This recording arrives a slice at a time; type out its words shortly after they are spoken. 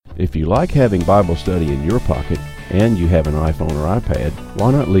If you like having Bible study in your pocket and you have an iPhone or iPad, why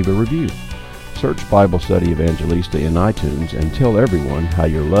not leave a review? Search Bible Study Evangelista in iTunes and tell everyone how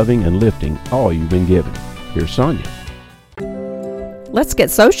you're loving and lifting all you've been given. Here's Sonia. Let's get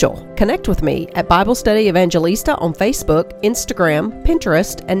social. Connect with me at Bible Study Evangelista on Facebook, Instagram,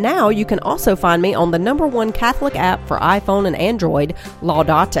 Pinterest, and now you can also find me on the #1 Catholic app for iPhone and Android,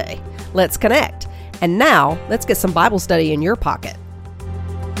 Laudate. Let's connect. And now, let's get some Bible study in your pocket.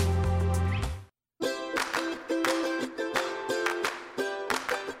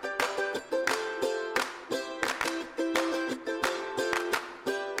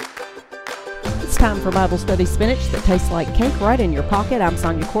 Time for Bible Study Spinach that tastes like cake right in your pocket. I'm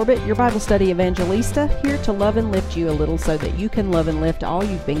Sonia Corbett, your Bible Study Evangelista, here to love and lift you a little so that you can love and lift all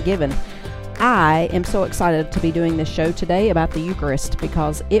you've been given. I am so excited to be doing this show today about the Eucharist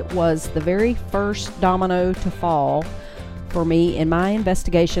because it was the very first domino to fall for me in my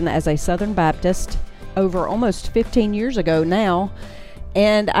investigation as a Southern Baptist over almost 15 years ago now.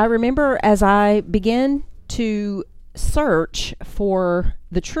 And I remember as I began to search for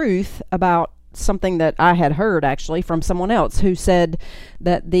the truth about something that I had heard actually from someone else who said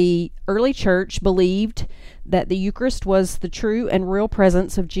that the early church believed that the Eucharist was the true and real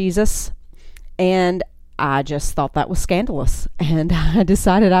presence of Jesus, and I just thought that was scandalous, and I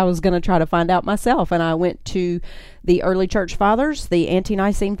decided I was going to try to find out myself, and I went to the early church fathers, the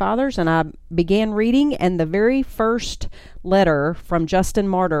Ante-Nicene fathers, and I began reading, and the very first letter from Justin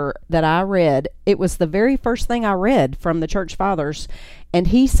Martyr that I read, it was the very first thing I read from the church fathers, and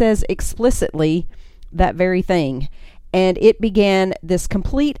he says explicitly that very thing, and it began this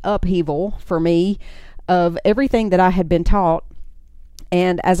complete upheaval for me of everything that I had been taught,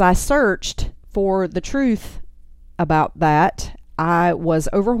 and as I searched for the truth about that, I was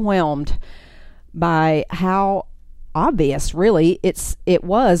overwhelmed by how obvious, really, it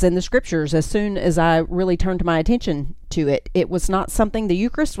was in the scriptures as soon as I really turned my attention to it. It was not something, the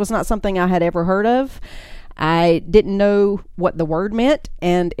Eucharist was not something I had ever heard of. I didn't know what the word meant,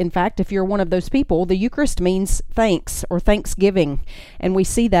 and in fact, if you're one of those people, the Eucharist means thanks or thanksgiving, and we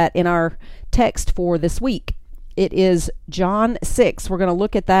see that in our text for this week. It is John 6. We're going to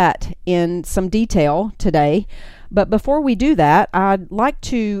look at that in some detail today. But before we do that, I'd like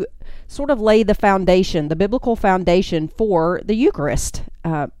to sort of lay the foundation, the biblical foundation for the Eucharist.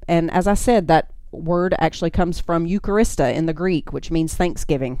 And as I said, that word actually comes from Eucharista in the Greek, which means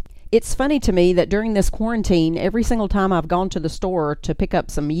thanksgiving. It's funny to me that during this quarantine, every single time I've gone to the store to pick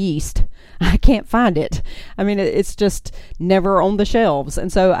up some yeast, I can't find it. I mean, it's just never on the shelves.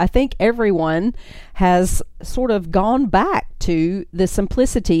 And so I think everyone has sort of gone back to the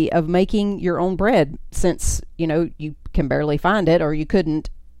simplicity of making your own bread since, you can barely find it, or you couldn't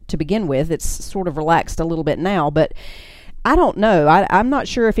to begin with. It's sort of relaxed a little bit now, but I don't know. I'm not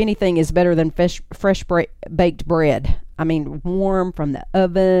sure if anything is better than fresh baked bread. I mean, warm from the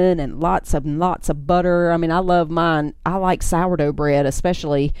oven and lots of butter. I mean, I love mine. I like sourdough bread,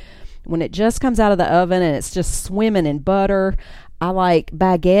 especially when it just comes out of the oven and it's just swimming in butter. I like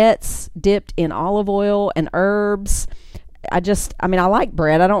baguettes dipped in olive oil and herbs. I like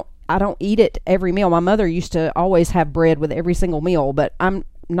bread. I don't eat it every meal. My mother used to always have bread with every single meal, but I'm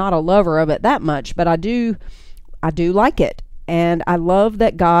not a lover of it that much, but I do like it. And I love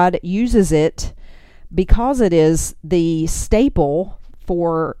that God uses it because it is the staple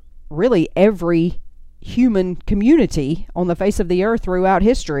for really every human community on the face of the earth throughout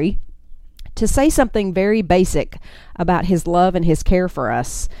history to say something very basic about his love and his care for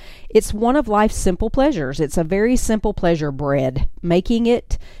us. It's one of life's simple pleasures. It's a very simple pleasure, bread. Making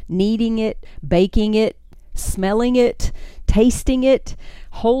it, kneading it, baking it, smelling it, tasting it,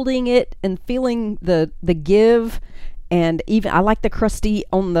 holding it, and feeling the give. And even, I like the crusty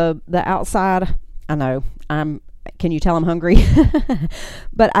on the outside. I know, can you tell I'm hungry?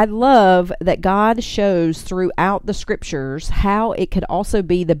 But I love that God shows throughout the scriptures how it could also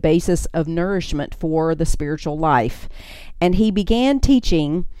be the basis of nourishment for the spiritual life. And he began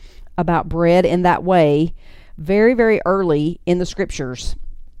teaching about bread in that way very, very early in the scriptures.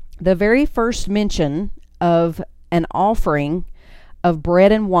 The very first mention of an offering of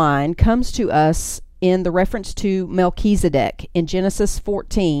bread and wine comes to us in the reference to Melchizedek in Genesis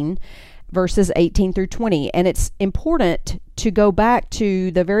 14, verses 18 through 20. And it's important to go back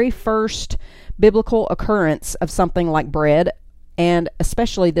to the very first biblical occurrence of something like bread, and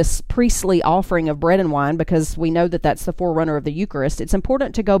especially this priestly offering of bread and wine, because we know that that's the forerunner of the Eucharist. It's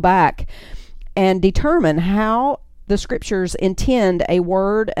important to go back and determine how the scriptures intend a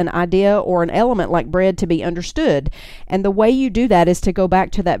word, an idea, or an element like bread to be understood. And the way you do that is to go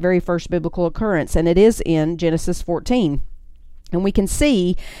back to that very first biblical occurrence, and it is in Genesis 14. And we can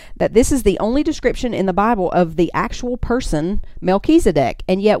see that this is the only description in the Bible of the actual person, Melchizedek,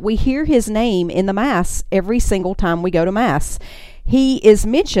 and yet we hear his name in the Mass every single time we go to Mass. He is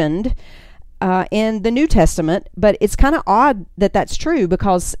mentioned in the New Testament, but it's kind of odd that that's true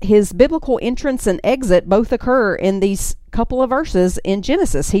because his biblical entrance and exit both occur in these couple of verses in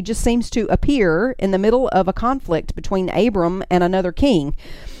Genesis. He just seems to appear in the middle of a conflict between Abram and another king.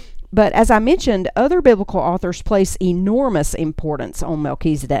 But as I mentioned, other biblical authors place enormous importance on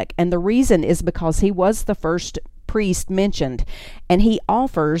Melchizedek, and the reason is because he was the first priest mentioned, and he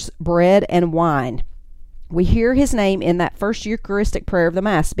offers bread and wine. We hear his name in that first Eucharistic prayer of the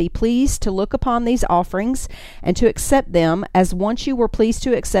Mass. Be pleased to look upon these offerings and to accept them as once you were pleased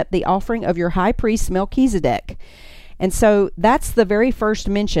to accept the offering of your high priest Melchizedek. And so that's the very first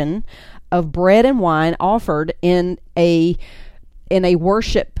mention of bread and wine offered in a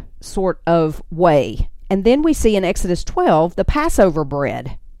worship sort of way. And then we see in Exodus 12 the Passover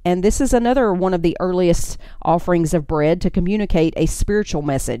bread. And this is another one of the earliest offerings of bread to communicate a spiritual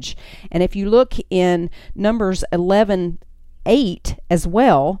message. And if you look in Numbers 11:8 as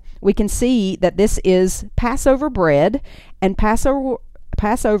well, we can see that this is Passover bread, and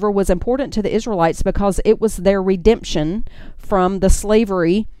Passover was important to the Israelites because it was their redemption from the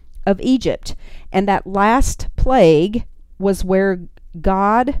slavery of Egypt. And that last plague was where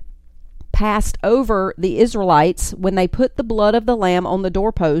God passed over the Israelites when they put the blood of the lamb on the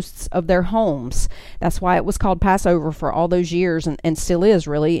doorposts of their homes. That's why it was called Passover for all those years, and still is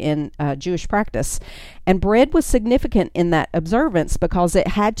really in Jewish practice. And bread was significant in that observance because it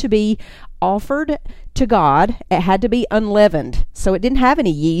had to be offered to God. It had to be unleavened, so it didn't have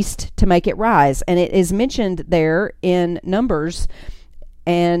any yeast to make it rise. And it is mentioned there in Numbers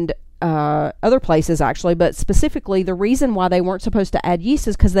and other places actually, but specifically the reason why they weren't supposed to add yeast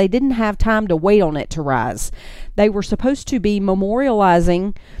is because they didn't have time to wait on it to rise. They were supposed to be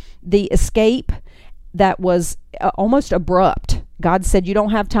memorializing the escape that was almost abrupt. God said, you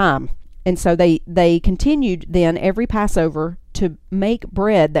don't have time. And so they continued then every Passover to make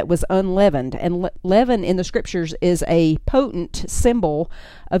bread that was unleavened. And leaven in the scriptures is a potent symbol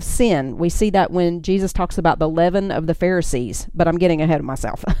of sin. We see that when Jesus talks about the leaven of the Pharisees, but I'm getting ahead of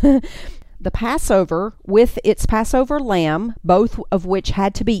myself. The Passover with its Passover lamb, both of which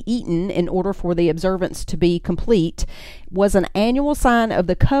had to be eaten in order for the observance to be complete, was an annual sign of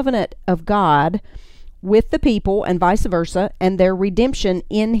the covenant of God with the people and vice versa, and their redemption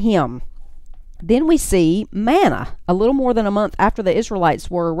in him. Then we see manna. A little more than a month after the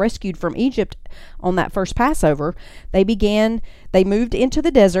Israelites were rescued from Egypt on that first Passover, they moved into the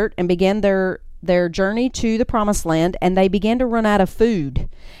desert and began their journey to the promised land, and they began to run out of food.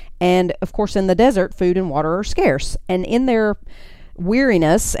 And of course, in the desert, food and water are scarce. And in their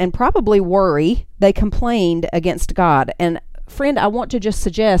weariness and probably worry, they complained against God. And friend, I want to just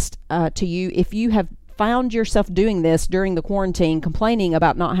suggest to you, if you have found yourself doing this during the quarantine, complaining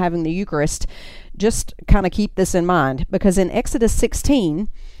about not having the Eucharist, just kind of keep this in mind, because in Exodus 16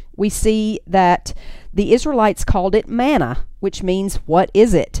 we see that the Israelites called it manna, which means what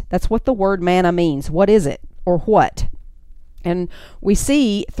is it? That's what the word manna means. What is it, or what? And we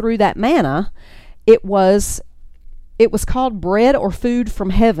see through that manna it was called bread or food from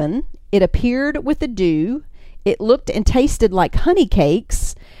heaven. It appeared with the dew. It looked and tasted like honey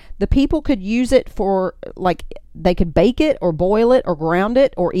cakes. The people could use it for, they could bake it or boil it or ground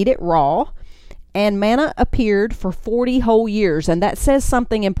it or eat it raw. And manna appeared for 40 whole years. And that says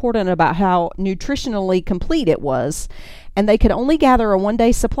something important about how nutritionally complete it was. And they could only gather a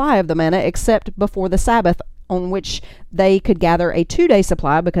one-day supply of the manna except before the Sabbath, on which they could gather a 2-day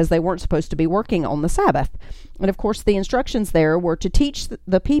supply because they weren't supposed to be working on the Sabbath. And of course, the instructions there were to teach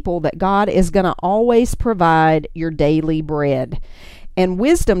the people that God is going to always provide your daily bread. And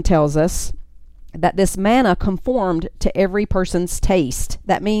wisdom tells us that this manna conformed to every person's taste.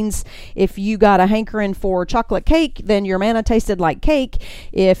 That means if you got a hankering for chocolate cake, then your manna tasted like cake.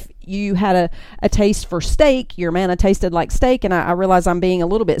 If you had a taste for steak, your manna tasted like steak. And I realize I'm being a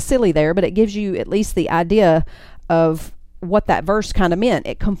little bit silly there, but it gives you at least the idea of what that verse kind of meant.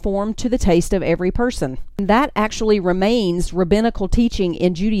 It conformed to the taste of every person. And that actually remains rabbinical teaching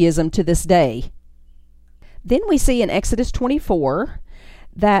in Judaism to this day. Then we see in Exodus 24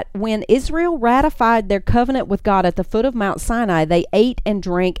 that when Israel ratified their covenant with God at the foot of Mount Sinai, they ate and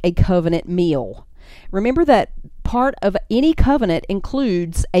drank a covenant meal. Remember that part of any covenant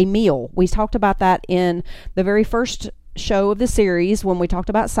includes a meal. We talked about that in the very first show of the series when we talked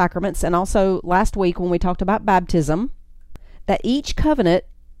about sacraments, and also last week when we talked about baptism, that each covenant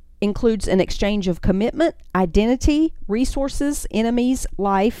includes an exchange of commitment, identity, resources, enemies,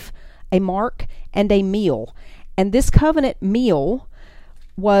 life, a mark, and a meal. And this covenant meal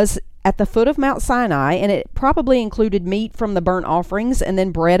was at the foot of Mount Sinai, and it probably included meat from the burnt offerings and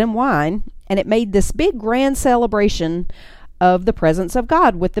then bread and wine. And it made this big grand celebration of the presence of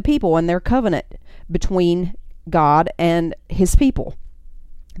God with the people and their covenant between God and his people.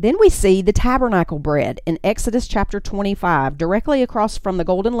 Then we see the tabernacle bread in Exodus chapter 25, directly across from the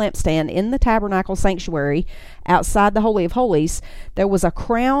golden lampstand in the tabernacle sanctuary outside the Holy of Holies. There was a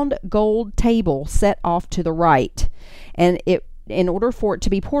crowned gold table set off to the right, and in order for it to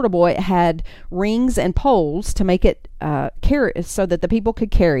be portable, it had rings and poles to make it carry so that the people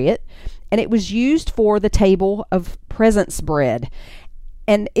could carry it, and it was used for the table of presence bread.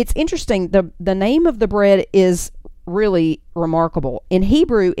 And it's interesting, the name of the bread is really remarkable. In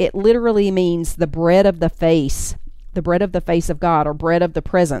Hebrew, it literally means the bread of the face of God, or bread of the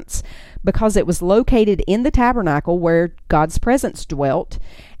presence, because it was located in the tabernacle where God's presence dwelt.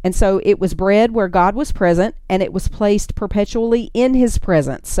 And so it was bread where God was present, and it was placed perpetually in his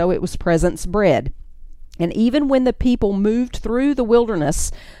presence. So it was presence bread. And even when the people moved through the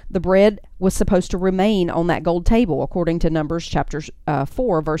wilderness, the bread was supposed to remain on that gold table, according to Numbers chapter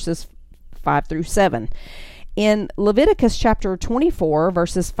 4, verses 5 through 7. In Leviticus chapter 24,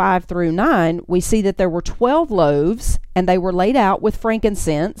 verses 5 through 9, we see that there were 12 loaves, and they were laid out with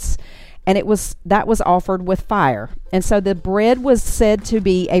frankincense, and that was offered with fire. And so the bread was said to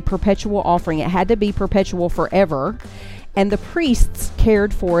be a perpetual offering. It had to be perpetual forever, and the priests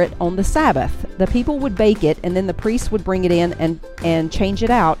cared for it on the Sabbath. The people would bake it, and then the priests would bring it in and change it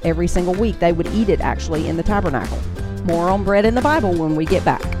out every single week. They would eat it actually in the tabernacle. More on bread in the Bible when we get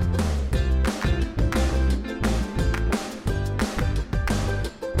back.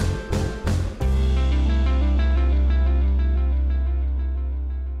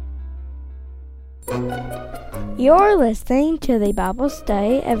 You're listening to the Bible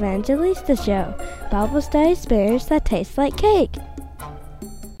Study Evangelista Show. Bible study spinach that tastes like cake.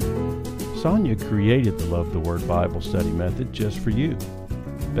 Sonia created the Love the Word Bible study method just for you,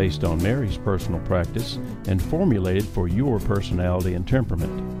 based on Mary's personal practice and formulated for your personality and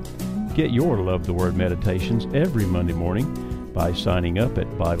temperament. Get your Love the Word meditations every Monday morning by signing up at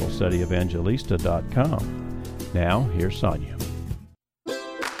BibleStudyEvangelista.com. Now, here's Sonia.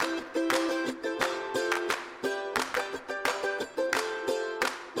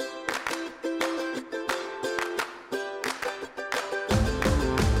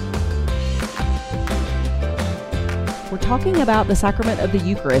 We're talking about the sacrament of the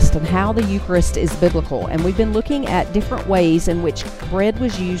Eucharist and how the Eucharist is biblical, and we've been looking at different ways in which bread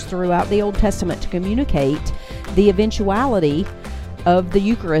was used throughout the Old Testament to communicate the eventuality of the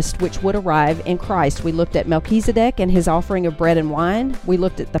Eucharist, which would arrive in Christ. We looked at Melchizedek and his offering of bread and wine. We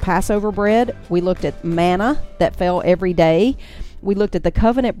looked at the Passover bread. We looked at manna that fell every day. We looked at the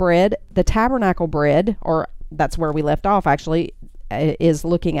covenant bread, the tabernacle bread, or that's where we left off actually, is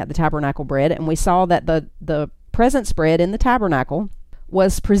looking at the tabernacle bread, and we saw that the presence bread in the tabernacle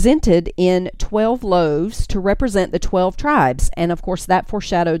was presented in 12 loaves to represent the 12 tribes. And of course, that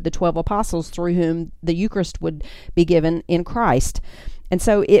foreshadowed the 12 apostles through whom the Eucharist would be given in Christ. And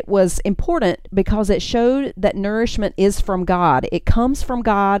so it was important because it showed that nourishment is from God. It comes from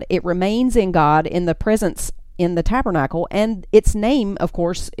God. It remains in God in the presence in the tabernacle. And its name, of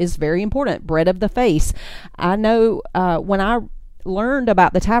course, is very important, bread of the face. I know when I learned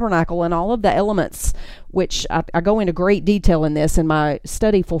about the tabernacle and all of the elements, which I go into great detail in this in my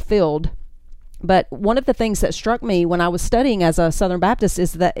study Fulfilled. But one of the things that struck me when I was studying as a Southern Baptist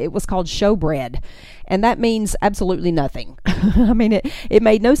is that it was called showbread. And that means absolutely nothing. I mean, it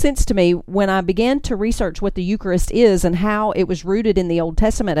made no sense to me when I began to research what the Eucharist is and how it was rooted in the Old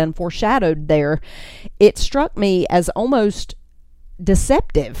Testament and foreshadowed there. It struck me as almost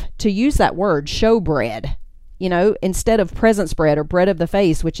deceptive to use that word, showbread, instead of presence bread or bread of the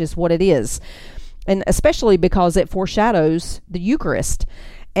face, which is what it is. And especially because it foreshadows the Eucharist.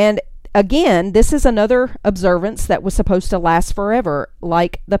 And again, this is another observance that was supposed to last forever,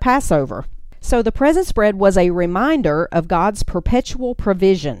 like the Passover. So the presence bread was a reminder of God's perpetual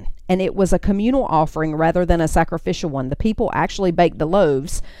provision, and it was a communal offering rather than a sacrificial one. The people actually baked the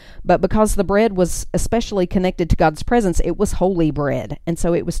loaves, but because the bread was especially connected to God's presence, it was holy bread. And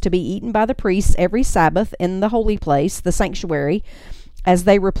so it was to be eaten by the priests every Sabbath in the holy place, the sanctuary, as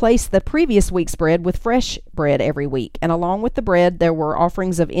they replaced the previous week's bread with fresh bread every week. And along with the bread, there were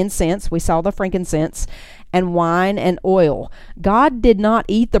offerings of incense. We saw the frankincense, and wine and oil. God did not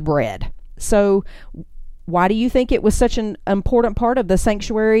eat the bread. So why do you think it was such an important part of the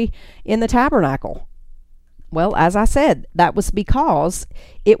sanctuary in the tabernacle? Well, as I said, that was because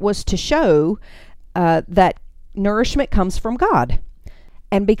it was to show that nourishment comes from God.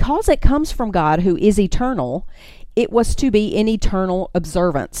 And because it comes from God, who is eternal, it was to be in eternal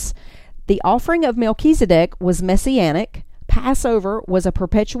observance. The offering of Melchizedek was messianic. Passover was a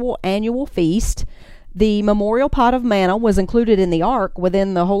perpetual annual feast. The memorial pot of manna was included in the ark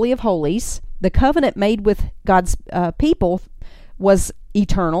within the Holy of Holies. The covenant made with God's people was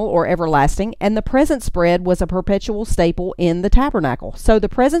eternal or everlasting, and the presence bread was a perpetual staple in the tabernacle. So the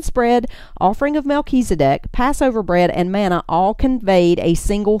presence bread, offering of Melchizedek, Passover bread, and manna all conveyed a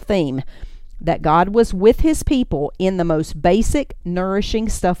single theme: that God was with his people in the most basic, nourishing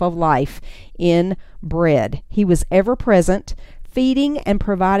stuff of life, in bread. He was ever present, feeding and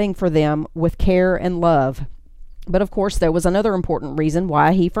providing for them with care and love. But of course, there was another important reason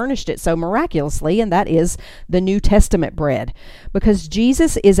why he furnished it so miraculously, and that is the New Testament bread. Because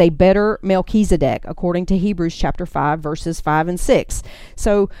Jesus is a better Melchizedek, according to Hebrews chapter 5, verses 5 and 6.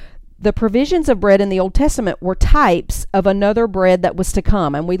 So the provisions of bread in the Old Testament were types of another bread that was to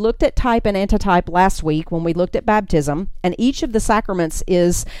come. And we looked at type and antitype last week when we looked at baptism, and each of the sacraments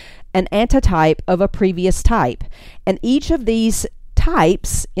is an antitype of a previous type. And each of these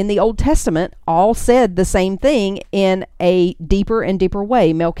types in the Old Testament all said the same thing in a deeper and deeper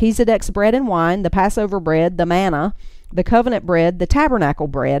way. Melchizedek's bread and wine, the Passover bread, the manna, the covenant bread, the tabernacle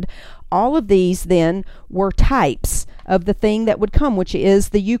bread, all of these then were types of the thing that would come, which is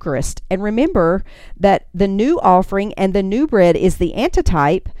the Eucharist. And remember that the new offering and the new bread is the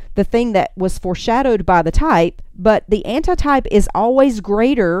antitype, the thing that was foreshadowed by the type, but the antitype is always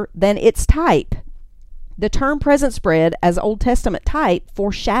greater than its type. The term presence bread as Old Testament type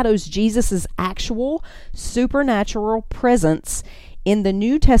foreshadows Jesus' actual supernatural presence in the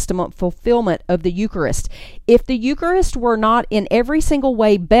New Testament fulfillment of the Eucharist. If the Eucharist were not in every single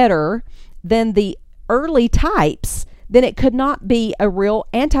way better than the early types, then it could not be a real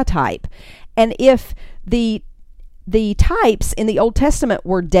antitype. And if the types in the Old Testament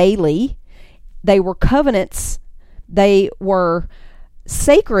were daily, they were covenants, they were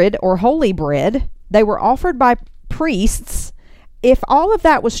sacred or holy bread, they were offered by priests. If all of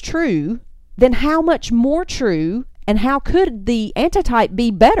that was true, then how much more true and how could the antitype be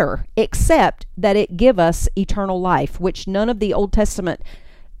better, except that it give us eternal life, which none of the Old Testament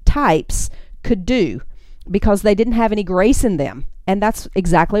types could do because they didn't have any grace in them. And that's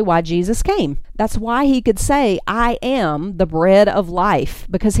exactly why Jesus came. That's why he could say, I am the bread of life,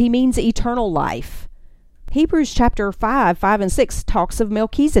 because he means eternal life. Hebrews chapter 5 and 6 talks of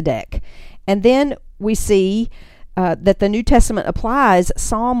Melchizedek. And then we see that the New Testament applies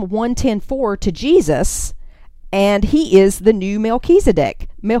Psalm 110:4 to Jesus, and he is the new Melchizedek.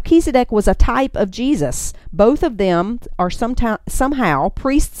 Melchizedek was a type of Jesus. Both of them are somehow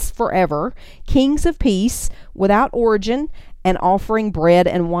priests forever, kings of peace, without origin, and offering bread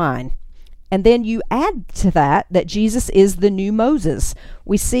and wine. And then you add to that Jesus is the new Moses.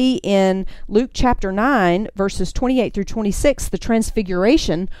 We see in Luke chapter 9, verses 28 through 26, the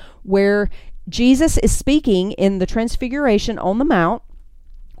Transfiguration, where Jesus is speaking in the Transfiguration on the Mount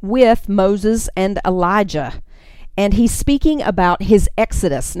with Moses and Elijah. And he's speaking about his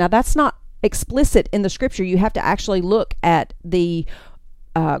exodus. Now, that's not explicit in the scripture. You have to actually look at the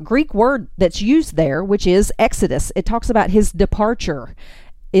Greek word that's used there, which is exodus. It talks about his departure,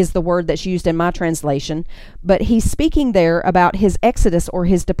 is the word that's used in my translation. But he's speaking there about his exodus or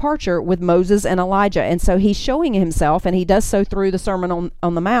his departure with Moses and Elijah. And so he's showing himself, and he does so through the Sermon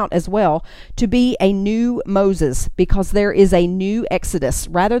on the Mount as well, to be a new Moses, because there is a new exodus.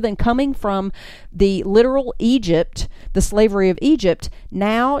 Rather than coming from the literal Egypt, the slavery of Egypt,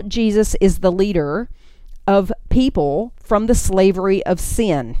 now Jesus is the leader of people from the slavery of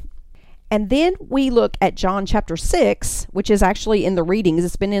sin. And then we look at John chapter 6, which is actually in the readings.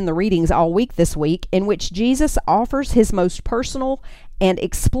 It's been in the readings all week this week, in which Jesus offers his most personal and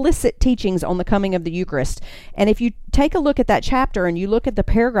explicit teachings on the coming of the Eucharist. And if you take a look at that chapter and you look at the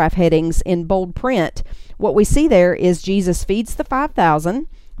paragraph headings in bold print, what we see there is Jesus feeds the 5,000,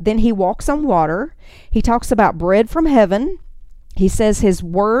 then he walks on water, he talks about bread from heaven, he says his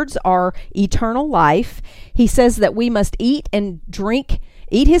words are eternal life, he says that we must eat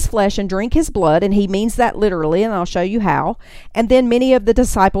his flesh and drink his blood, and he means that literally, and I'll show you how. And then many of the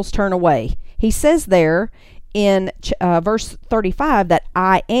disciples turn away. He says there in verse 35 that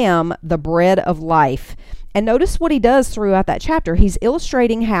I am the bread of life. And notice what he does throughout that chapter. He's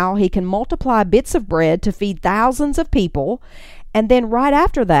illustrating how he can multiply bits of bread to feed thousands of people. And then right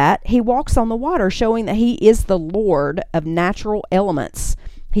after that, he walks on the water, showing that he is the Lord of natural elements.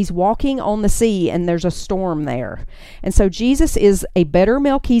 He's walking on the sea, and there's a storm there. And so Jesus is a better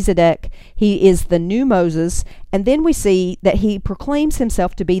Melchizedek. He is the new Moses. And then we see that he proclaims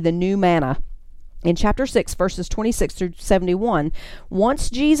himself to be the new manna. in chapter 6, verses 26 through 71, once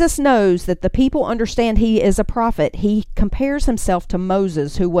Jesus knows that the people understand he is a prophet, he compares himself to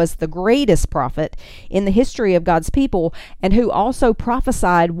Moses, who was the greatest prophet in the history of God's people, and who also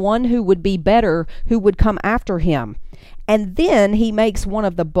prophesied one who would be better, who would come after him. And then he makes one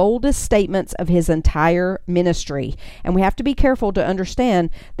of the boldest statements of his entire ministry. And we have to be careful to understand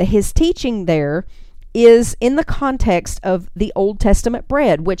that his teaching there is in the context of the Old Testament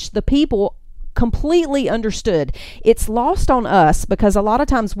bread, which the people completely understood. It's lost on us because a lot of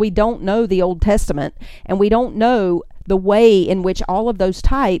times we don't know the Old Testament and we don't know the way in which all of those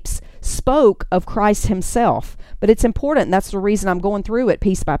types spoke of Christ himself. But it's important, and that's the reason I'm going through it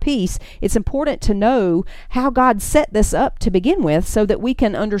piece by piece. It's important to know how God set this up to begin with so that we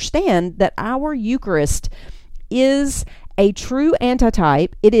can understand that our Eucharist is a true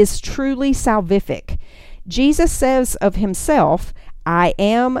antitype. It is truly salvific. Jesus says of himself, I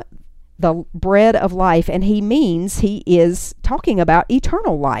am the bread of life, and he means he is talking about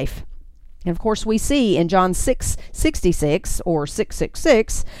eternal life. And of course, we see in John 6:66 or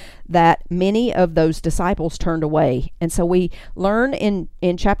 6:66 that many of those disciples turned away. And so we learn in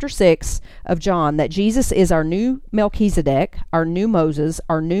chapter 6 of John that Jesus is our new Melchizedek, our new Moses,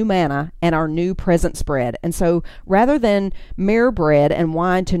 our new manna, and our new presence bread. And so rather than mere bread and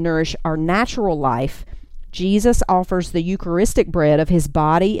wine to nourish our natural life, Jesus offers the Eucharistic bread of his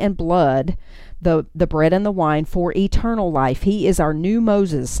body and blood, the bread and the wine, for eternal life. He is our new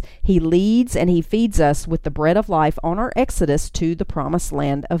Moses. He leads and he feeds us with the bread of life on our exodus to the promised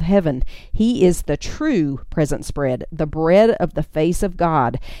land of heaven. He is the true presence bread, the bread of the face of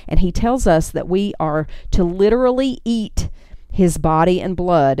God. And he tells us that we are to literally eat his body and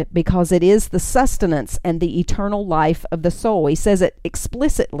blood because it is the sustenance and the eternal life of the soul. He says it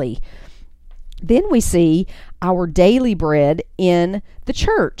explicitly. Then we see our daily bread in the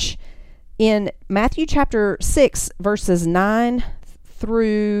church. In Matthew chapter 6, verses 9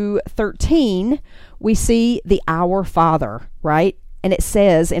 through 13, we see the Our Father, right? And it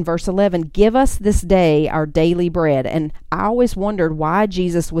says in verse 11, give us this day our daily bread. And I always wondered why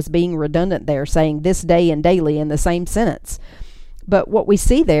Jesus was being redundant there, saying this day and daily in the same sentence. But what we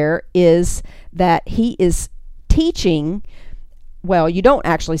see there is that he is teaching. Well, you don't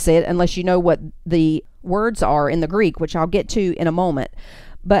actually say it unless you know what the words are in the Greek, which I'll get to in a moment.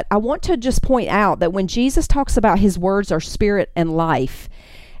 But I want to just point out that when Jesus talks about his words are spirit and life,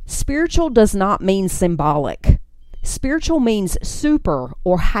 spiritual does not mean symbolic. Spiritual means super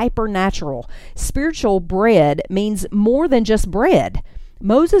or hypernatural. Spiritual bread means more than just bread.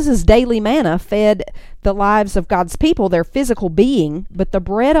 Moses' daily manna fed the lives of God's people, their physical being, but the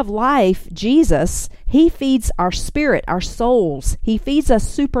bread of life, Jesus, he feeds our spirit, our souls. He feeds us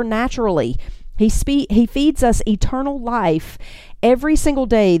supernaturally. He feeds us eternal life every single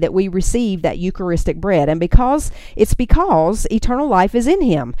day that we receive that Eucharistic bread. And because eternal life is in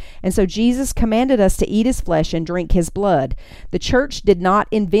him. And so Jesus commanded us to eat his flesh and drink his blood. The church did not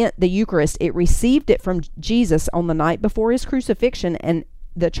invent the Eucharist. It received it from Jesus on the night before his crucifixion, and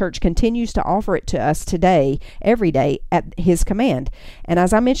the church continues to offer it to us today, every day, at his command. And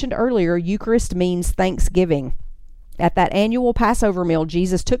as I mentioned earlier, Eucharist means thanksgiving. At that annual Passover meal,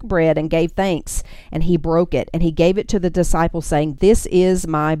 Jesus took bread and gave thanks, and he broke it, and he gave it to the disciples, saying, this is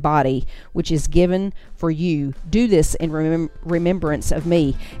my body, which is given for you. Do this in remembrance of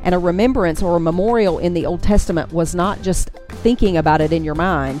me. And a remembrance or a memorial in the Old Testament was not just thinking about it in your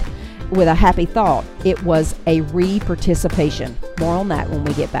mind with a happy thought. It was a re-participation. More on that when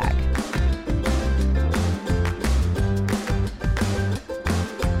we get back.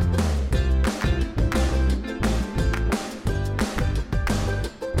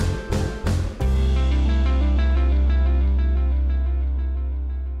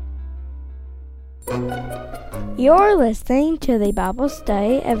 You're listening to the Bible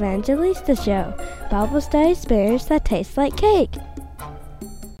Study Evangelista Show. Bible study Spanish that tastes like cake.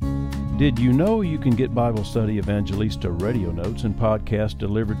 Did you know you can get Bible Study Evangelista radio notes and podcasts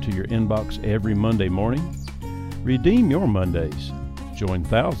delivered to your inbox every Monday morning? Redeem your Mondays. Join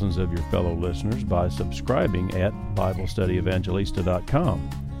thousands of your fellow listeners by subscribing at BibleStudyEvangelista.com.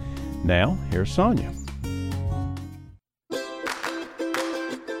 Now, here's Sonia.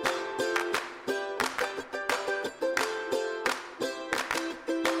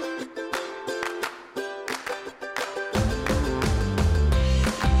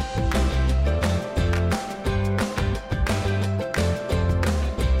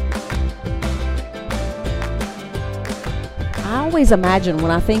 I always imagine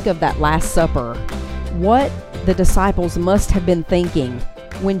when I think of that Last Supper, what the disciples must have been thinking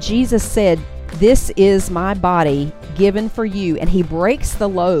when Jesus said, This is my body given for you. And he breaks the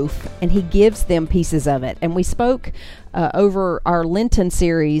loaf and he gives them pieces of it. And we spoke over our Lenten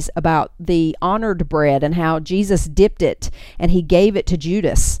series about the honored bread and how Jesus dipped it and he gave it to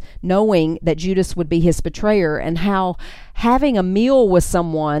Judas, knowing that Judas would be his betrayer, and how having a meal with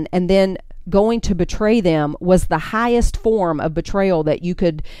someone and then going to betray them was the highest form of betrayal that you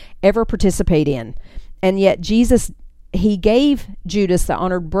could ever participate in. And yet Jesus, he gave Judas the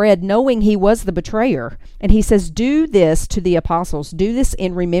honored bread knowing he was the betrayer. And he says, do this to the apostles. Do this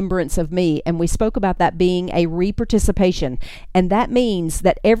in remembrance of me. And we spoke about that being a reparticipation. And that means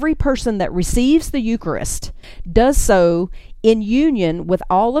that every person that receives the Eucharist does so in union with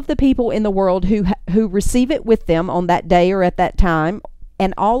all of the people in the world who receive it with them on that day or at that time,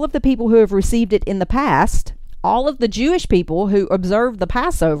 and all of the people who have received it in the past, all of the Jewish people who observed the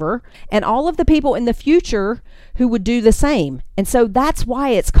Passover, and all of the people in the future who would do the same. And so that's why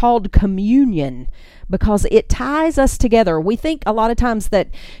it's called communion, because it ties us together. We think a lot of times that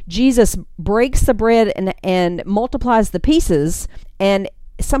Jesus breaks the bread and multiplies the pieces, and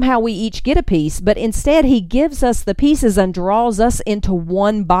somehow we each get a piece, but instead he gives us the pieces and draws us into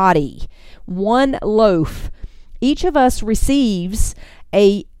one body, one loaf. Each of us receives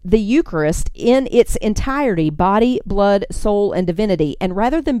the Eucharist in its entirety, body, blood, soul, and divinity. And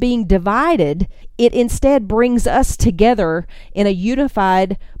rather than being divided, it instead brings us together in a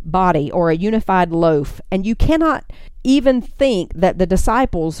unified body or a unified loaf. And you cannot even think that the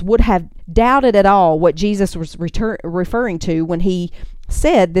disciples would have doubted at all what Jesus was referring to when he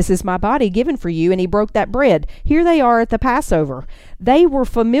said, this is my body given for you, and he broke that bread. Here they are at the Passover. They were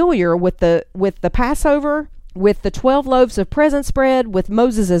familiar with the Passover, with the 12 loaves of presence bread, with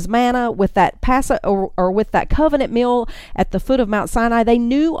Moses' manna, with that or with that covenant meal at the foot of Mount Sinai. They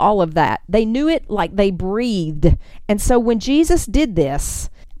knew all of that. They knew it like they breathed. And so when Jesus did this,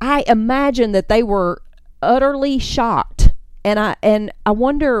 I imagine that they were utterly shocked. And I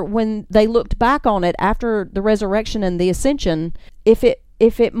wonder, when they looked back on it after the resurrection and the ascension, if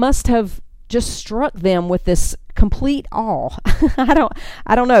it must have just struck them with this complete awe. I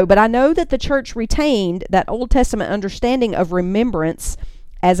don't know, but I know that the church retained that Old Testament understanding of remembrance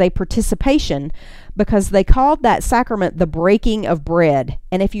as a participation, because they called that sacrament the breaking of bread.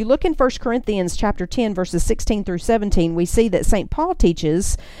 And if you look in 1 Corinthians chapter 10, verses 16 through 17, we see that St. Paul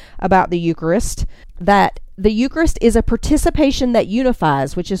teaches about the Eucharist, that the Eucharist is a participation that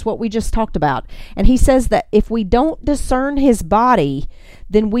unifies, which is what we just talked about. And he says that if we don't discern his body,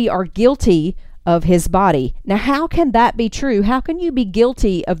 then we are guilty of his body. Now, how can that be true? How can you be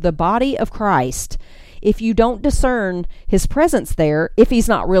guilty of the body of Christ if you don't discern his presence there, if he's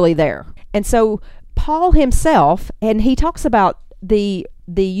not really there? And so Paul himself, and he talks about the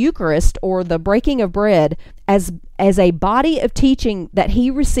Eucharist, or the breaking of bread, as a body of teaching that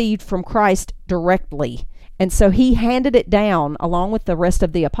he received from Christ directly. And so he handed it down along with the rest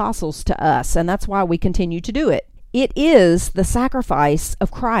of the apostles to us, and that's why we continue to do it. It is the sacrifice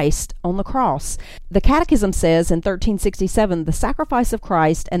of Christ on the cross. The Catechism says in 1367, the sacrifice of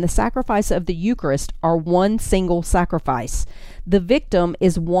Christ and the sacrifice of the Eucharist are one single sacrifice. The victim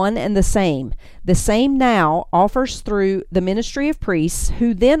is one and the same now offers through the ministry of priests,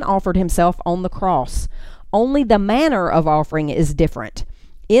 who then offered himself on the cross. Only the manner of offering is different.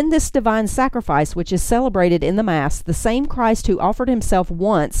 In this divine sacrifice, which is celebrated in the Mass, the same Christ who offered himself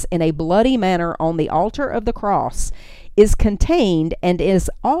once in a bloody manner on the altar of the cross is contained and is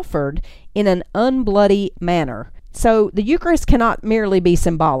offered in an unbloody manner. So the Eucharist cannot merely be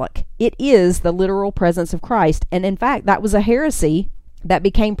symbolic. It is the literal presence of Christ. And in fact, that was a heresy that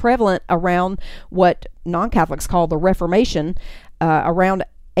became prevalent around what non-Catholics call the Reformation, around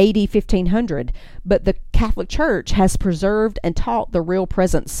AD 1500, but the Catholic Church has preserved and taught the real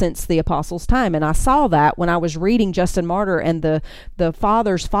presence since the Apostles' time. And I saw that when I was reading Justin Martyr and the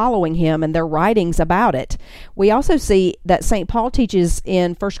fathers following him and their writings about it. We also see that St. Paul teaches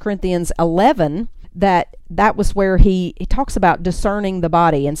in 1 Corinthians 11 that was where he talks about discerning the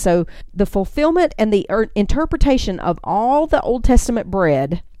body. And so the fulfillment and the interpretation of all the Old Testament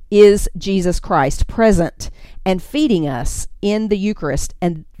bread is Jesus Christ present and feeding us in the Eucharist.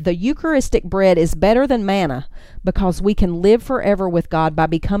 And the Eucharistic bread is better than manna, because we can live forever with God by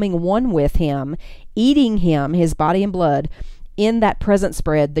becoming one with him, eating him, his body and blood, in that presence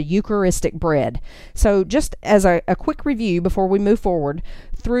bread, the Eucharistic bread. So just as a quick review before we move forward,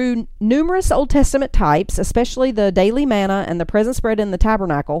 through numerous Old Testament types, especially the daily manna and the presence bread in the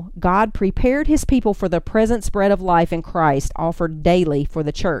tabernacle, God prepared his people for the presence bread of life in Christ, offered daily for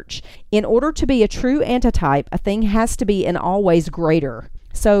the church. In order to be a true antitype, a thing has to be in all ways greater.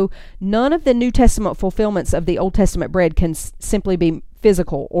 So none of the New Testament fulfillments of the Old Testament bread can simply be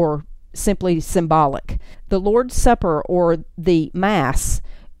physical or simply symbolic. The Lord's Supper, or the Mass,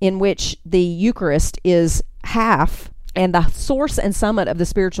 in which the Eucharist is half and the source and summit of the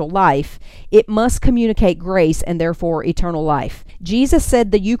spiritual life, it must communicate grace and therefore eternal life. Jesus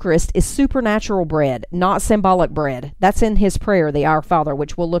said the Eucharist is supernatural bread, not symbolic bread. That's in his prayer, the Our Father,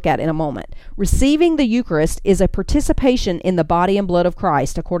 which we'll look at in a moment. Receiving the Eucharist is a participation in the body and blood of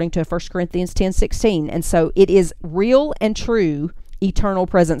Christ, according to 1 Corinthians 10:16, and so it is real and true eternal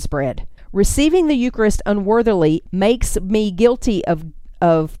presence bread. Receiving the Eucharist unworthily makes me guilty of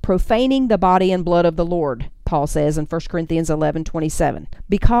profaning the body and blood of the Lord, Paul says in 1 Corinthians 11:27.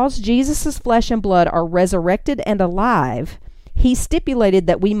 Because Jesus' flesh and blood are resurrected and alive, he stipulated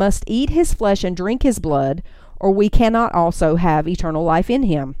that we must eat his flesh and drink his blood, or we cannot also have eternal life in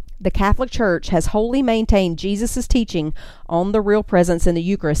him. The Catholic Church has wholly maintained Jesus' teaching on the real presence in the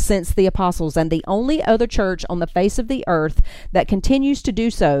Eucharist since the Apostles, and the only other church on the face of the earth that continues to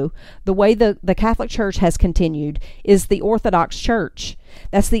do so the way the Catholic Church has continued is the Orthodox Church.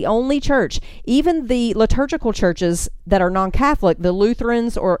 That's the only church. Even the liturgical churches that are non-Catholic, the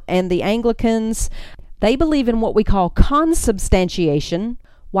Lutherans and the Anglicans, they believe in what we call consubstantiation,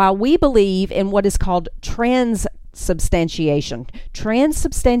 while we believe in what is called transubstantiation.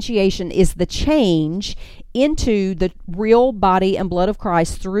 Transubstantiation is the change into the real body and blood of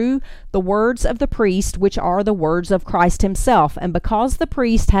Christ through the words of the priest, which are the words of Christ himself. And because the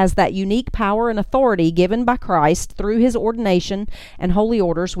priest has that unique power and authority given by Christ through his ordination and holy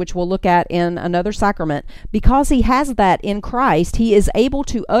orders, which we'll look at in another sacrament, because he has that in Christ, he is able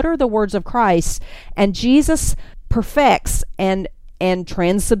to utter the words of Christ, and Jesus perfects and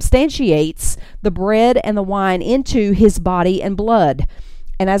transubstantiates the bread and the wine into his body and blood.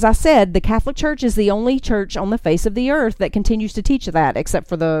 And as I said, the Catholic Church is the only church on the face of the earth that continues to teach that, except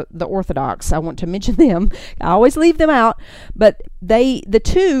for the Orthodox. I want to mention them. I always leave them out. But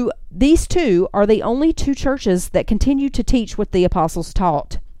these two are the only two churches that continue to teach what the apostles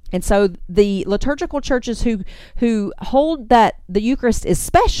taught. And so the liturgical churches who hold that the Eucharist is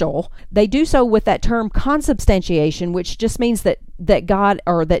special, they do so with that term consubstantiation, which just means that God,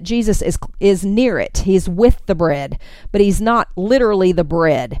 or that Jesus is near it. He's with the bread, but he's not literally the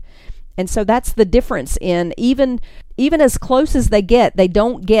bread. And so that's the difference in even as close as they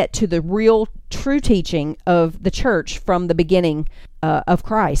don't get to the real true teaching of the church from the beginning of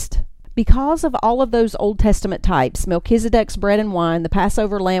Christ. Because of all of those Old Testament types, Melchizedek's bread and wine, the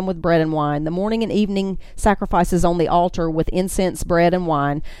Passover lamb with bread and wine, the morning and evening sacrifices on the altar with incense, bread, and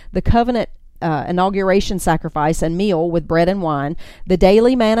wine, the covenant inauguration sacrifice and meal with bread and wine, the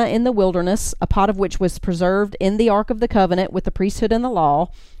daily manna in the wilderness, a pot of which was preserved in the Ark of the Covenant with the priesthood and the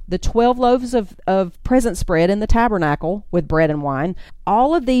law, the 12 loaves of presence bread in the tabernacle with bread and wine,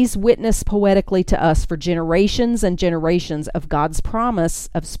 all of these witness poetically to us for generations and generations of God's promise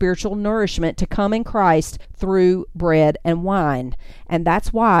of spiritual nourishment to come in Christ through bread and wine. And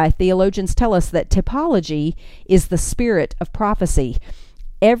that's why theologians tell us that typology is the spirit of prophecy.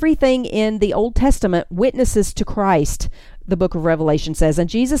 Everything in the Old Testament witnesses to Christ, the book of Revelation says. And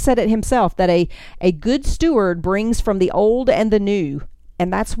Jesus said it himself, that a good steward brings from the old and the new.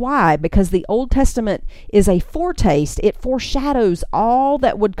 And that's why, because the Old Testament is a foretaste. It foreshadows all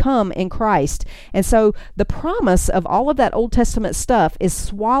that would come in Christ. And so the promise of all of that Old Testament stuff is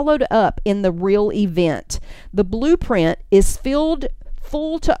swallowed up in the real event. The blueprint is filled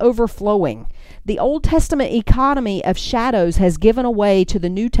full to overflowing. The Old Testament economy of shadows has given way to the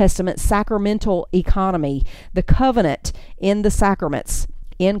New Testament sacramental economy, the covenant in the sacraments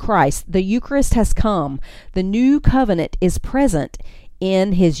in Christ. The Eucharist has come. The new covenant is present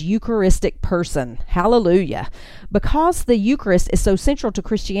in his Eucharistic person. Hallelujah. Because the Eucharist is so central to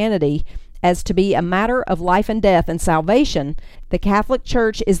Christianity as to be a matter of life and death and salvation, the Catholic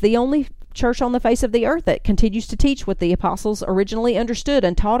Church is the only church on the face of the earth that continues to teach what the apostles originally understood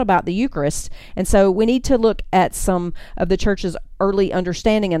and taught about the Eucharist. And so we need to look at some of the church's early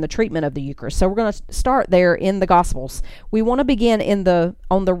understanding and the treatment of the Eucharist. So we're going to start there in the Gospels. We want to begin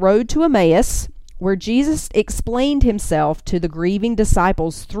on the road to Emmaus, where Jesus explained himself to the grieving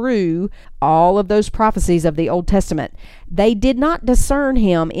disciples through all of those prophecies of the Old Testament. They did not discern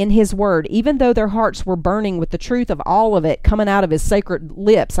him in his word, even though their hearts were burning with the truth of all of it coming out of his sacred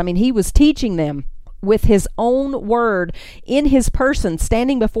lips. I mean, he was teaching them with his own word in his person,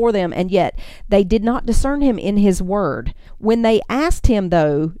 standing before them, and yet they did not discern him in his word. When they asked him,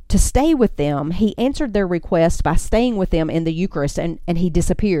 though, to stay with them, he answered their request by staying with them in the Eucharist, and he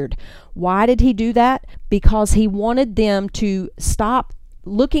disappeared. Why did he do that? Because he wanted them to stop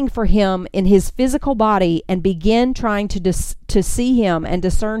looking for him in his physical body and begin trying to see him and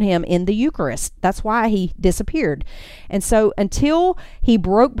discern him in the Eucharist. That's why he disappeared. And so until he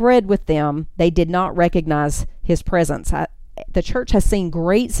broke bread with them, they did not recognize his presence. The church has seen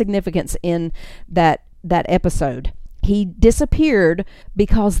great significance in that episode. He disappeared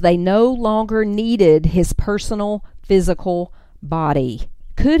because they no longer needed his personal physical body.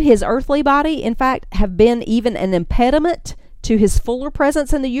 Could his earthly body, in fact, have been even an impediment to his fuller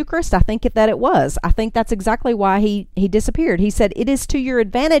presence in the Eucharist? I think that it was. I think that's exactly why he disappeared. He said, "It is to your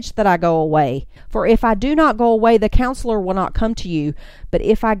advantage that I go away. For if I do not go away, the counselor will not come to you. But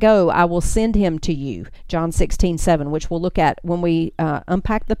if I go, I will send him to you." John 16:7, which we'll look at when we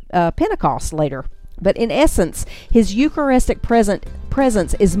unpack the Pentecost later. But in essence, his Eucharistic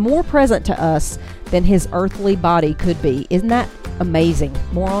presence is more present to us than his earthly body could be. Isn't that amazing?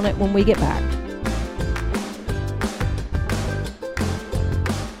 More on it when we get back.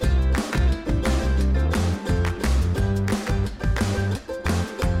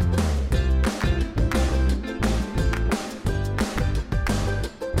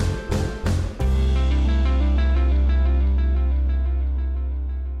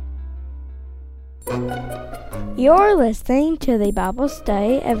 You're listening to the Bible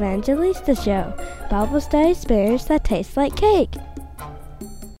Study Evangelista Show. Bible study spinach that tastes like cake.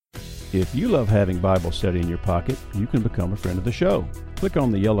 If you love having Bible study in your pocket, you can become a friend of the show. Click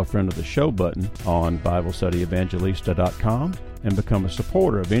on the yellow Friend of the Show button on BibleStudyEvangelista.com and become a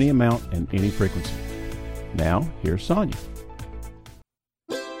supporter of any amount and any frequency. Now, here's Sonia.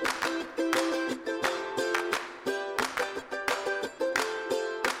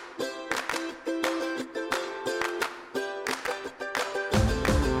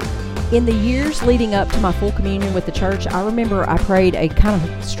 In the years leading up to my full communion with the church, I remember I prayed a kind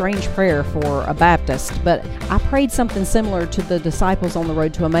of strange prayer for a Baptist, but I prayed something similar to the disciples on the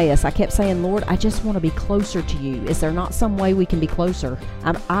road to Emmaus. I kept saying, "Lord, I just want to be closer to you. Is there not some way we can be closer?"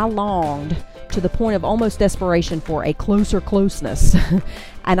 I longed to the point of almost desperation for a closer closeness.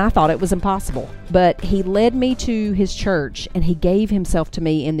 And I thought it was impossible. But he led me to his church and he gave himself to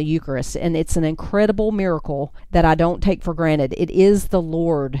me in the Eucharist. And it's an incredible miracle that I don't take for granted. It is the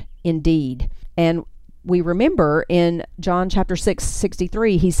Lord indeed. And we remember in John chapter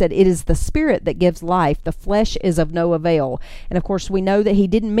 6:63, he said, "It is the Spirit that gives life. The flesh is of no avail." And of course, we know that he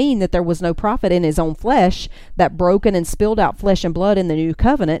didn't mean that there was no profit in his own flesh, that broken and spilled out flesh and blood in the new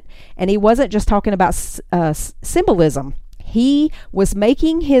covenant. And he wasn't just talking about symbolism. He was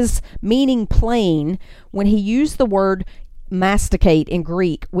making his meaning plain when he used the word masticate in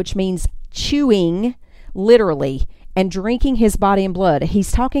Greek, which means chewing literally and drinking his body and blood.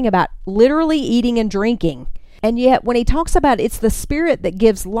 He's talking about literally eating and drinking. And yet when he talks about it's the Spirit that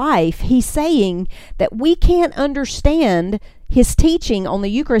gives life, he's saying that we can't understand his teaching on the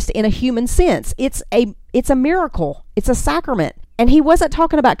Eucharist in a human sense. It's a miracle. It's a sacrament. And he wasn't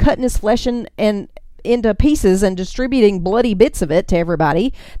talking about cutting his flesh and into pieces and distributing bloody bits of it to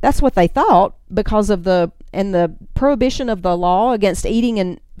everybody. That's what they thought because of the prohibition of the law against eating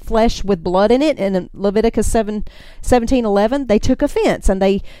and flesh with blood in it. And in Leviticus 17:11, they took offense and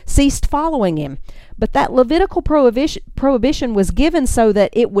they ceased following him. But that Levitical prohibition was given so that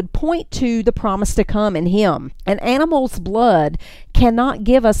it would point to the promise to come in him. An animal's blood cannot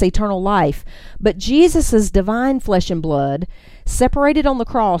give us eternal life, but Jesus's divine flesh and blood, separated on the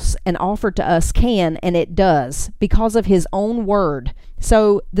cross and offered to us, can, and it does, because of his own word.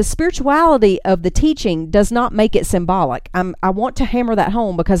 So the spirituality of the teaching does not make it symbolic. I want to hammer that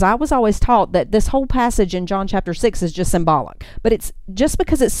home because I was always taught that this whole passage in John chapter 6 is just symbolic. But it's just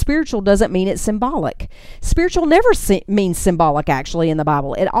because it's spiritual doesn't mean it's symbolic. Spiritual never means symbolic, actually, in the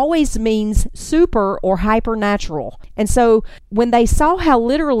Bible. It always means super or hypernatural. And so when they saw how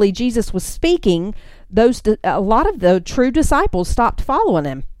literally Jesus was speaking, a lot of the true disciples stopped following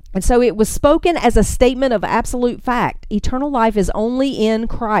him. And so it was spoken as a statement of absolute fact. Eternal life is only in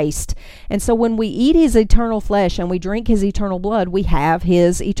Christ. And so when we eat his eternal flesh and we drink his eternal blood, we have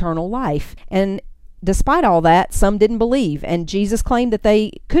his eternal life. And despite all that, some didn't believe. And Jesus claimed that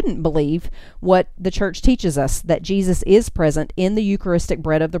they couldn't believe what the church teaches us, that Jesus is present in the Eucharistic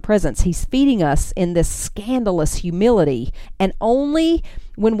bread of the presence. He's feeding us in this scandalous humility. And only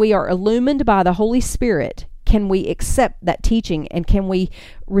when we are illumined by the Holy Spirit can we accept that teaching and can we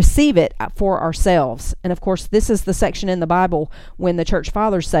receive it for ourselves. And of course, this is the section in the Bible when the church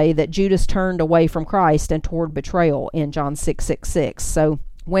fathers say that Judas turned away from Christ and toward betrayal in John 6:6. So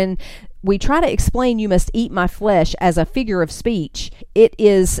when we try to explain you must eat my flesh as a figure of speech, it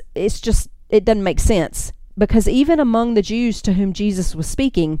doesn't make sense. Because even among the Jews to whom Jesus was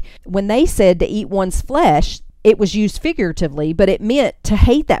speaking, when they said to eat one's flesh, it was used figuratively, but it meant to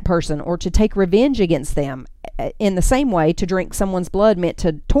hate that person or to take revenge against them. In the same way, to drink someone's blood meant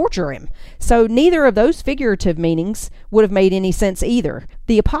to torture him. So neither of those figurative meanings would have made any sense either.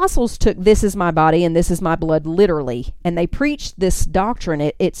 The apostles took "this is my body and this is my blood" literally, and they preached this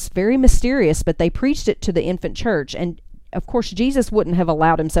doctrine. It's very mysterious, but they preached it to the infant church. And of course, Jesus wouldn't have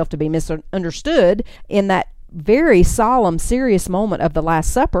allowed himself to be misunderstood in that very solemn, serious moment of the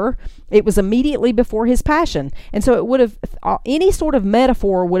Last Supper. It was immediately before his passion. And so it would have, any sort of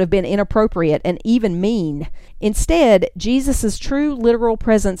metaphor would have been inappropriate and even mean. Instead, Jesus' true literal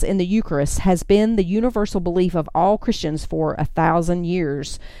presence in the Eucharist has been the universal belief of all Christians for 1,000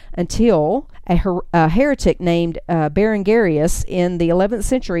 years, until a heretic named Berengarius in the 11th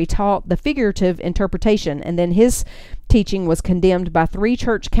century taught the figurative interpretation, and then his teaching was condemned by 3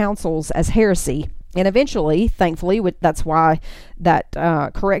 church councils as heresy. And eventually, thankfully, that's why that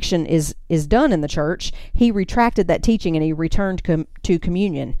correction is done in the church, he retracted that teaching and he returned to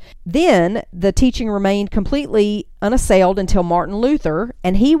communion. Then the teaching remained completely unassailed until Martin Luther,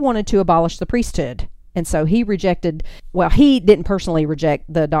 and he wanted to abolish the priesthood. And so he rejected, well, he didn't personally reject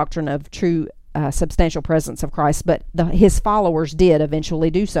the doctrine of true substantial presence of Christ, but his followers did eventually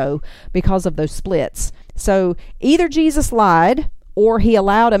do so because of those splits. So either Jesus lied, or he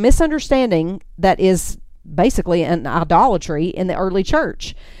allowed a misunderstanding that is basically an idolatry in the early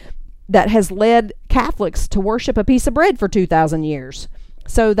church that has led Catholics to worship a piece of bread for 2,000 years.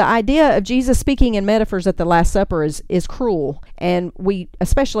 So the idea of Jesus speaking in metaphors at the Last Supper is cruel. And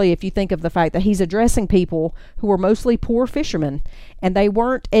especially if you think of the fact that he's addressing people who were mostly poor fishermen, and they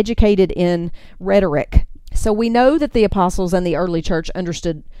weren't educated in rhetoric. So we know that the apostles and the early church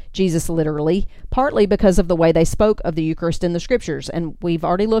understood Jesus literally, partly because of the way they spoke of the Eucharist in the Scriptures. And we've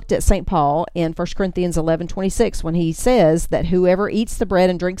already looked at St. Paul in 1 Corinthians 11:26 when he says that whoever eats the bread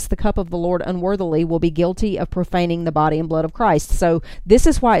and drinks the cup of the Lord unworthily will be guilty of profaning the body and blood of Christ. So this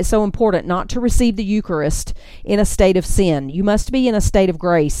is why it's so important not to receive the Eucharist in a state of sin. You must be in a state of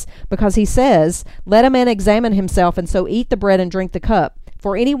grace, because he says, "Let a man examine himself, and so eat the bread and drink the cup.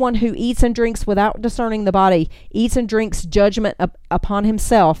 For anyone who eats and drinks without discerning the body eats and drinks judgment upon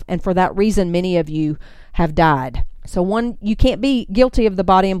himself, and for that reason many of you have died." So you can't be guilty of the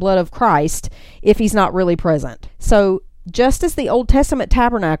body and blood of Christ if he's not really present. So just as the Old Testament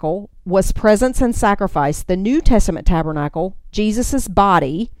tabernacle was presence and sacrifice, the New Testament tabernacle, Jesus'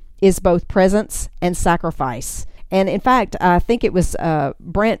 body, is both presence and sacrifice. And in fact, I think it was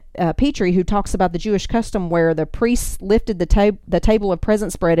Brent Petrie who talks about the Jewish custom where the priests lifted the table of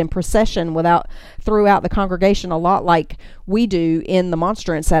presence bread in procession throughout the congregation, a lot like we do in the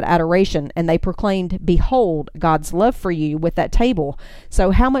monstrance at adoration. And they proclaimed, "Behold, God's love for you," with that table.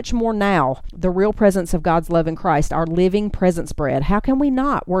 So how much more now, the real presence of God's love in Christ, our living presence bread? How can we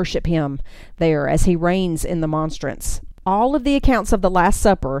not worship him there as he reigns in the monstrance? All of the accounts of the Last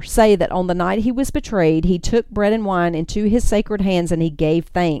Supper say that on the night he was betrayed, he took bread and wine into his sacred hands and he gave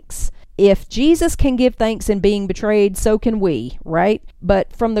thanks. If Jesus can give thanks in being betrayed, so can we, right?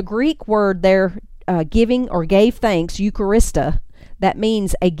 But from the Greek word there, giving or gave thanks, Eucharista, that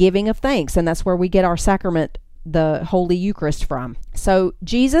means a giving of thanks, and that's where we get our sacrament, the Holy Eucharist, from. So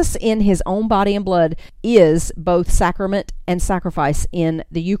Jesus in his own body and blood is both sacrament and sacrifice in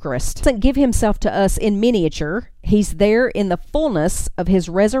the Eucharist. He doesn't give himself to us in miniature. He's there in the fullness of his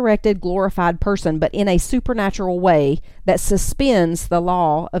resurrected, glorified person, but in a supernatural way that suspends the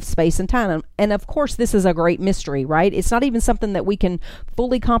law of space and time. And of course, this is a great mystery, right? It's not even something that we can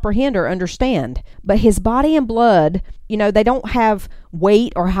fully comprehend or understand. But his body and blood, they don't have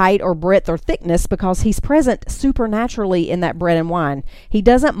weight or height or breadth or thickness because he's present supernaturally in that bread and wine. He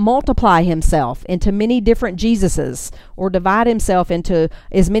doesn't multiply himself into many different Jesuses or divide himself into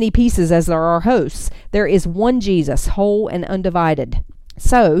as many pieces as there are hosts. There is one Jesus, whole and undivided.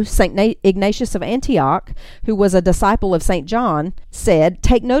 So, St. Ignatius of Antioch, who was a disciple of St. John, said,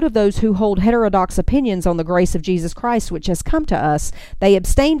 "Take note of those who hold heterodox opinions on the grace of Jesus Christ which has come to us. They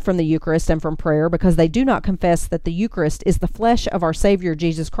abstain from the Eucharist and from prayer because they do not confess that the Eucharist is the flesh of our Savior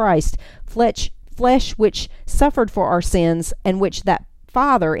Jesus Christ, flesh which suffered for our sins and which that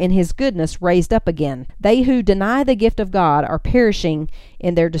Father in his goodness raised up again. They who deny the gift of God are perishing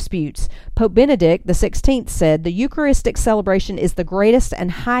in their disputes." Pope Benedict XVI said, "The Eucharistic celebration is the greatest and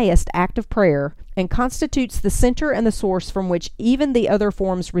highest act of prayer and constitutes the center and the source from which even the other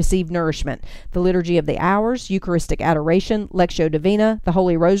forms receive nourishment. The Liturgy of the Hours, Eucharistic Adoration, Lectio Divina, the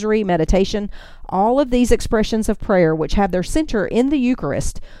Holy Rosary, meditation, all of these expressions of prayer which have their center in the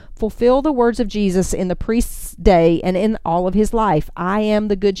Eucharist fulfill the words of Jesus in the priest's day and in all of his life. I am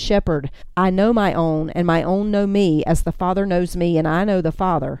the good shepherd. I know my own, and my own know me, as the Father knows me, and I know the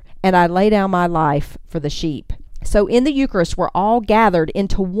Father, and I lay down my life for the sheep. So in the Eucharist, we're all gathered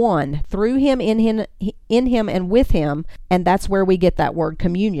into one, through him, in him, and with him, and that's where we get that word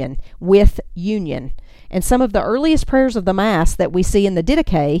communion, with union. And some of the earliest prayers of the Mass that we see in the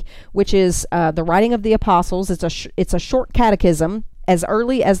Didache, which is the writing of the Apostles, it's a short catechism, as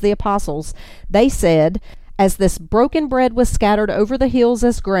early as the Apostles, they said, "As this broken bread was scattered over the hills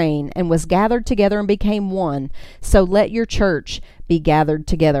as grain, and was gathered together and became one, so let your church be gathered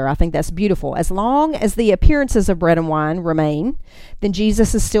together." I think that's beautiful. As long as the appearances of bread and wine remain, then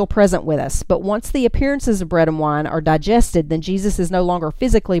Jesus is still present with us. But once the appearances of bread and wine are digested, then Jesus is no longer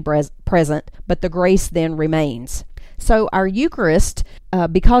physically present, but the grace then remains. So our Eucharist,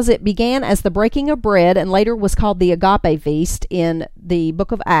 because it began as the breaking of bread and later was called the Agape Feast in the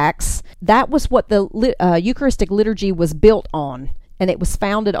book of Acts, that was what the Eucharistic liturgy was built on, and it was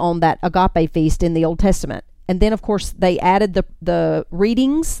founded on that Agape Feast in the Old Testament. And then, of course, they added the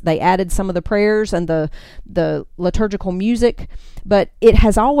readings, they added some of the prayers and the liturgical music, but it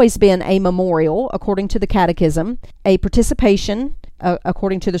has always been a memorial, according to the Catechism, a participation,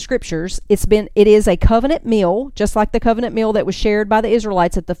 according to the Scriptures. It is a covenant meal, just like the covenant meal that was shared by the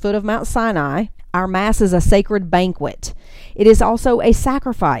Israelites at the foot of Mount Sinai. Our Mass is a sacred banquet. It is also a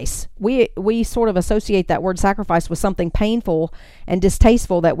sacrifice. We sort of associate that word sacrifice with something painful and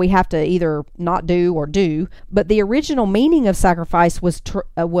distasteful that we have to either not do or do. But the original meaning of sacrifice was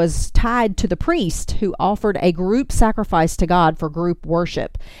tied to the priest who offered a group sacrifice to God for group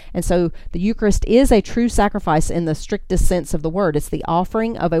worship. And so the Eucharist is a true sacrifice in the strictest sense of the word. It's the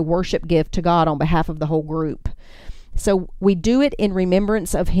offering of a worship gift to God on behalf of the whole group. So we do it in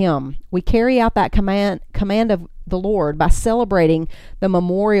remembrance of him. We carry out that command of the Lord by celebrating the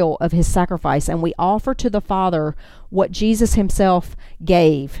memorial of his sacrifice, and we offer to the Father what Jesus himself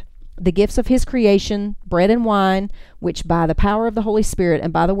gave, the gifts of his creation, bread and wine, which by the power of the Holy Spirit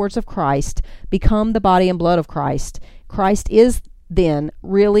and by the words of Christ become the body and blood of Christ. Christ is then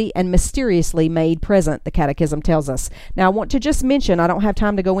really and mysteriously made present, the Catechism tells us. Now, I want to just mention, I don't have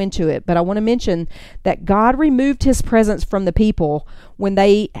time to go into it, but I want to mention that God removed his presence from the people when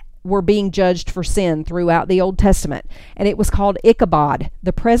they were being judged for sin throughout the Old Testament. And it was called Ichabod.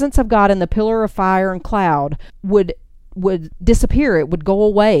 The presence of God in the pillar of fire and cloud would disappear. It would go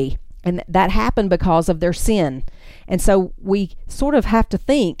away. And that happened because of their sin. And so we sort of have to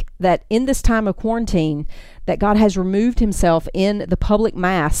think that in this time of quarantine, that God has removed himself in the public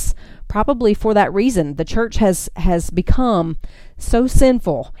Mass, probably for that reason. The church has become so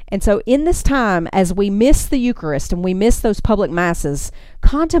sinful. And so in this time, as we miss the Eucharist and we miss those public Masses,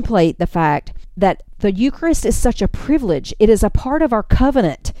 contemplate the fact that the Eucharist is such a privilege. It is a part of our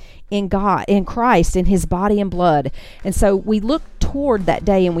covenant in God, in Christ, in his body and blood. And so we look toward that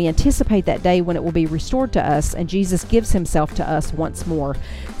day and we anticipate that day when it will be restored to us and Jesus gives himself to us once more.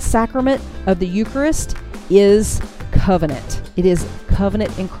 Sacrament of the Eucharist is covenant. It is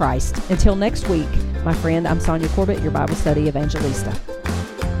covenant in Christ. Until next week, my friend, I'm Sonia Corbett, your Bible study evangelista.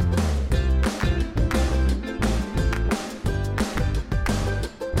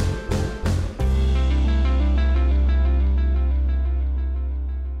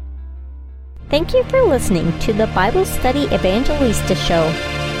 Thank you for listening to the Bible Study Evangelista Show.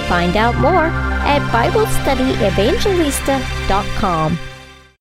 Find out more at BibleStudyEvangelista.com.